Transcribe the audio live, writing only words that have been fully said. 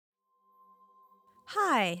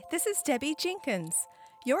Hi, this is Debbie Jenkins,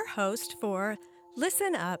 your host for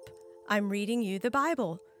Listen Up, I'm Reading You the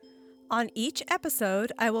Bible. On each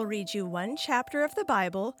episode, I will read you one chapter of the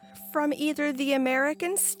Bible from either the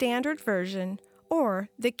American Standard Version or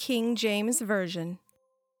the King James Version.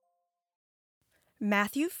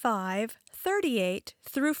 Matthew 5:38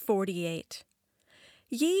 through 48.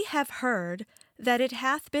 Ye have heard that it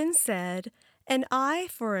hath been said, An eye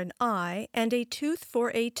for an eye, and a tooth for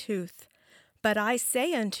a tooth. But I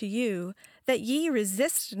say unto you, that ye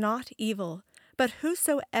resist not evil, but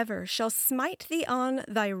whosoever shall smite thee on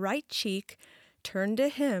thy right cheek, turn to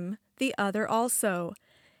him the other also.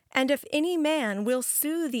 And if any man will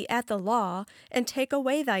sue thee at the law, and take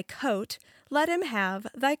away thy coat, let him have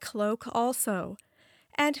thy cloak also.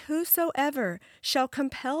 And whosoever shall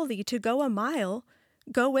compel thee to go a mile,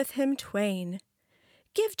 go with him twain.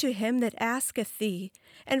 Give to him that asketh thee,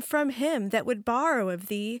 and from him that would borrow of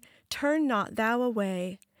thee, turn not thou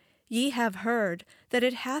away. Ye have heard that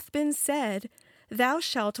it hath been said, Thou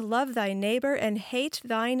shalt love thy neighbor and hate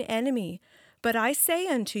thine enemy. But I say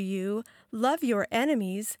unto you, love your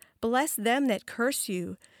enemies, bless them that curse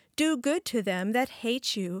you, do good to them that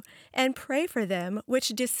hate you, and pray for them which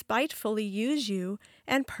despitefully use you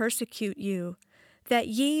and persecute you, that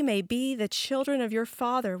ye may be the children of your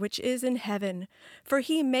Father which is in heaven. For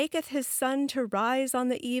he maketh his sun to rise on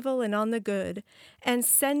the evil and on the good, and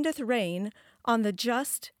sendeth rain on the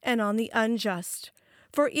just and on the unjust.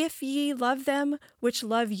 For if ye love them which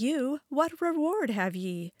love you, what reward have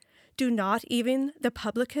ye? Do not even the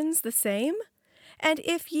publicans the same? And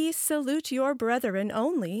if ye salute your brethren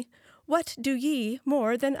only, what do ye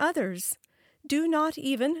more than others? Do not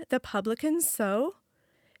even the publicans so?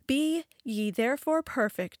 Be ye therefore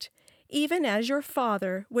perfect, even as your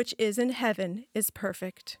Father which is in heaven is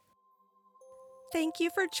perfect. Thank you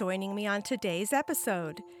for joining me on today's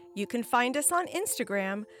episode. You can find us on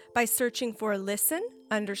Instagram by searching for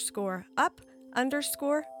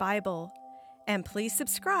listen_up_Bible. And please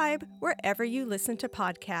subscribe wherever you listen to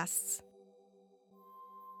podcasts.